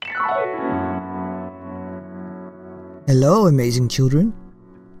Hello, amazing children.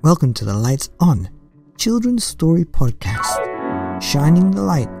 Welcome to the Lights On Children's Story Podcast, shining the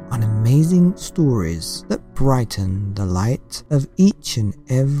light on amazing stories that brighten the light of each and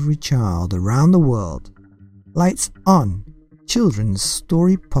every child around the world. Lights On Children's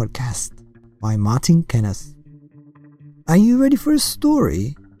Story Podcast by Martyn Kenneth. Are you ready for a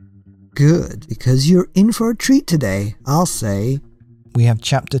story? Good, because you're in for a treat today, I'll say. We have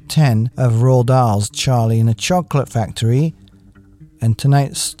chapter 10 of Roald Dahl's Charlie in a Chocolate Factory, and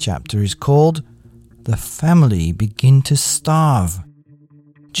tonight's chapter is called The Family Begin to Starve.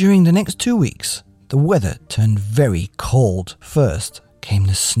 During the next 2 weeks, the weather turned very cold. First came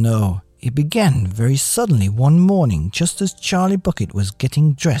the snow. It began very suddenly one morning, just as Charlie Bucket was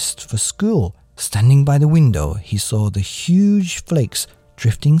getting dressed for school. Standing by the window, he saw the huge flakes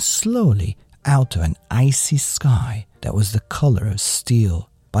drifting slowly out of an icy sky that was the colour of steel.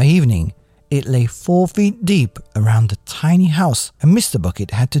 By evening, it lay 4 feet deep around the tiny house, and Mr.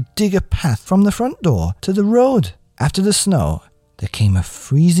 Bucket had to dig a path from the front door to the road. After the snow, there came a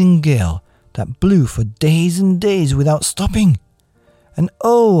freezing gale that blew for days and days without stopping. And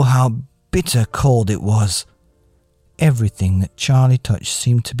oh, how bitter cold it was! Everything that Charlie touched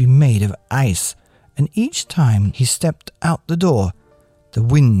seemed to be made of ice, and each time he stepped out the door, the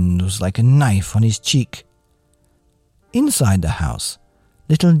wind was like a knife on his cheek. Inside the house,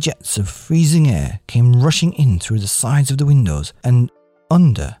 little jets of freezing air came rushing in through the sides of the windows and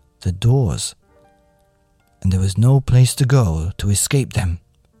under the doors, and there was no place to go to escape them.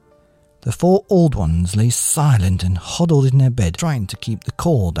 The 4 old ones lay silent and huddled in their bed, trying to keep the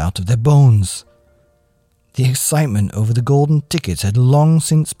cold out of their bones. The excitement over the golden tickets had long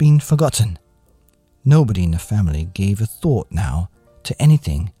since been forgotten. Nobody in the family gave a thought now to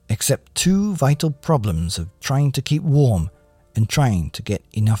anything except 2 vital problems of trying to keep warm and trying to get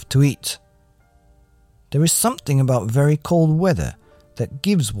enough to eat. There is something about very cold weather that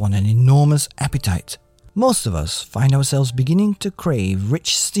gives one an enormous appetite. Most of us find ourselves beginning to crave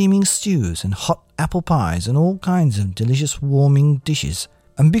rich steaming stews and hot apple pies and all kinds of delicious warming dishes.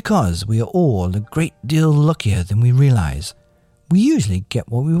 And because we are all a great deal luckier than we realize, we usually get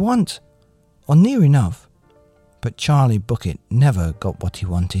what we want, or near enough. But Charlie Bucket never got what he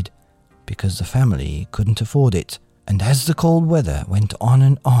wanted, because the family couldn't afford it. And as the cold weather went on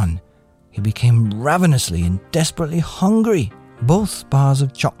and on, he became ravenously and desperately hungry. Both bars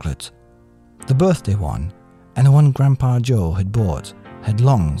of chocolate, the birthday one and the one Grandpa Joe had bought, had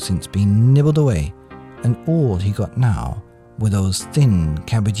long since been nibbled away, and all he got now were those thin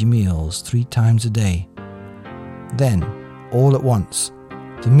cabbagey meals 3 times a day. Then, all at once,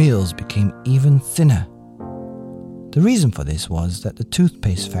 the meals became even thinner. The reason for this was that the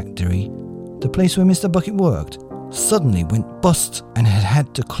toothpaste factory, the place where Mr. Bucket worked, suddenly went bust and had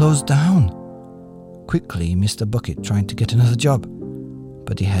had to close down. Quickly, Mr. Bucket tried to get another job,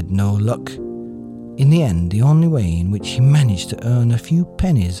 but he had no luck. In the end, the only way in which he managed to earn a few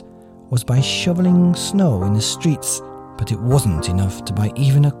pennies was by shoveling snow in the streets, but it wasn't enough to buy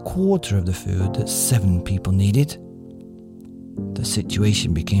even a quarter of the food that 7 people needed. The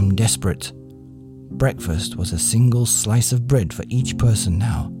situation became desperate. Breakfast was a single slice of bread for each person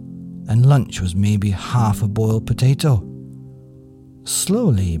now, and lunch was maybe half a boiled potato.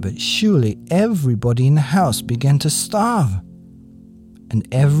 Slowly but surely everybody in the house began to starve. And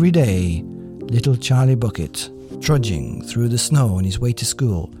every day, little Charlie Bucket, trudging through the snow on his way to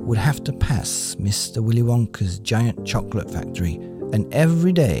school, would have to pass Mr. Willy Wonka's giant chocolate factory, and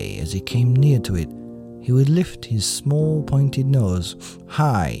every day as he came near to it, he would lift his small pointed nose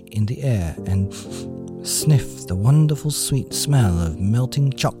high in the air and sniff the wonderful sweet smell of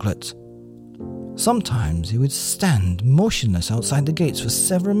melting chocolate. Sometimes he would stand motionless outside the gates for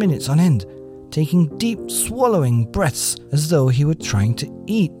several minutes on end, taking deep swallowing breaths as though he were trying to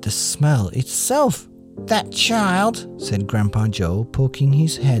eat the smell itself. "That child," said Grandpa Joe, poking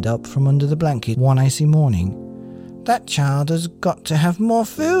his head up from under the blanket one icy morning, "that child has got to have more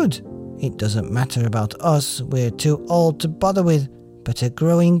food. It doesn't matter about us, we're too old to bother with, but a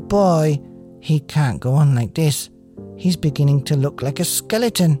growing boy, he can't go on like this. He's beginning to look like a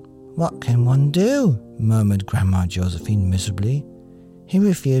skeleton. What can one do?" murmured Grandma Josephine miserably. "He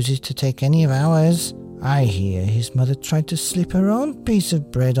refuses to take any of ours. I hear his mother tried to slip her own piece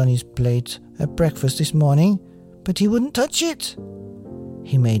of bread on his plate at breakfast this morning, but he wouldn't touch it.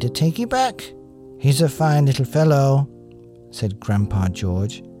 He made her take it back. He's a fine little fellow," said Grandpa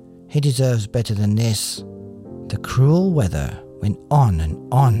George. "He deserves better than this." The cruel weather went on,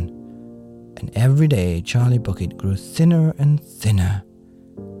 and every day Charlie Bucket grew thinner and thinner.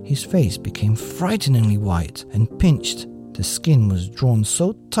 His face became frighteningly white and pinched, The skin was drawn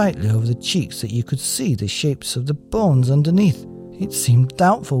so tightly over the cheeks that you could see the shapes of the bones underneath. It seemed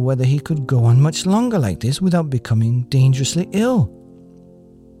doubtful whether he could go on much longer like this without becoming dangerously ill.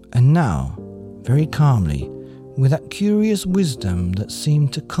 And now, very calmly, with that curious wisdom that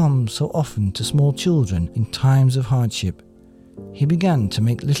seemed to come so often to small children in times of hardship, he began to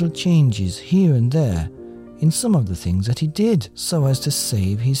make little changes here and there in some of the things that he did so as to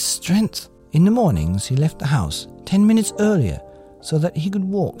save his strength. In the mornings he left the house 10 minutes earlier so that he could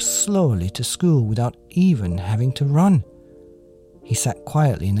walk slowly to school without even having to run. He sat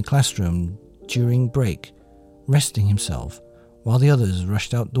quietly in the classroom during break, resting himself, while the others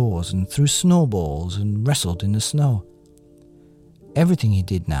rushed outdoors and threw snowballs and wrestled in the snow. Everything he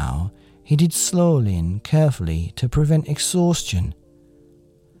did now, he did slowly and carefully to prevent exhaustion.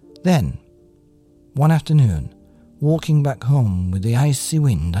 Then, one afternoon, walking back home with the icy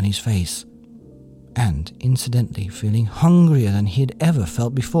wind on his face, and incidentally feeling hungrier than he had ever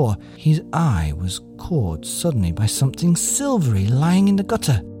felt before, his eye was caught suddenly by something silvery lying in the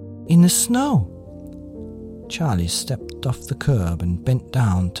gutter, in the snow. Charlie stepped off the curb and bent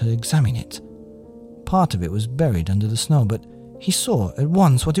down to examine it. Part of it was buried under the snow, but he saw at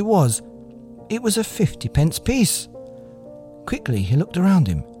once what it was. It was a 50-pence piece. Quickly he looked around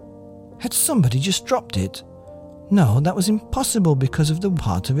him. Had somebody just dropped it? No, that was impossible because of the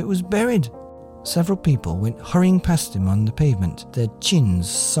part of it was buried. Several people went hurrying past him on the pavement, their chins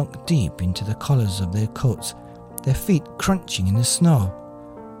sunk deep into the collars of their coats, their feet crunching in the snow.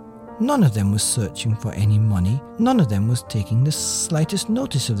 None of them was searching for any money. None of them was taking the slightest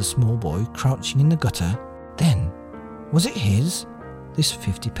notice of the small boy crouching in the gutter. Then, was it his? This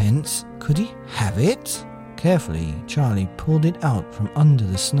 50-pence? Could he have it? Carefully, Charlie pulled it out from under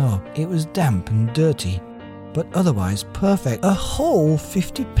the snow. It was damp and dirty, but otherwise perfect. A whole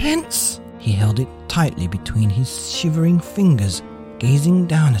 50-pence! He held it tightly between his shivering fingers, gazing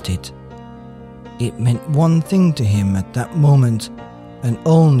down at it. It meant one thing to him at that moment, and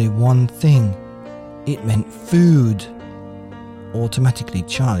only one thing. It meant food. Automatically,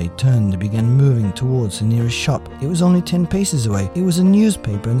 Charlie turned and began moving towards the nearest shop. It was only 10 paces away. It was a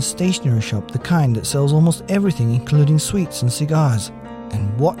newspaper and stationery shop, the kind that sells almost everything, including sweets and cigars.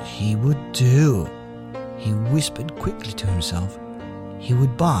 And what he would do? He whispered quickly to himself. He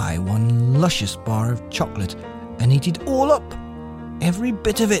would buy one luscious bar of chocolate and eat it all up, every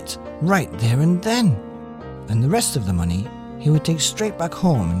bit of it, right there and then. And the rest of the money he would take straight back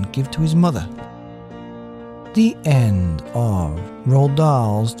home and give to his mother. The end of Roald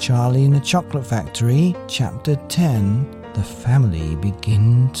Dahl's Charlie in the Chocolate Factory, Chapter 10, The Family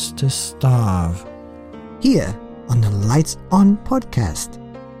Begins to Starve. Here on the Lights On podcast.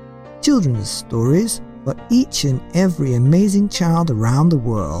 Children's stories for each and every amazing child around the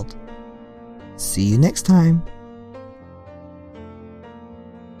world. See you next time.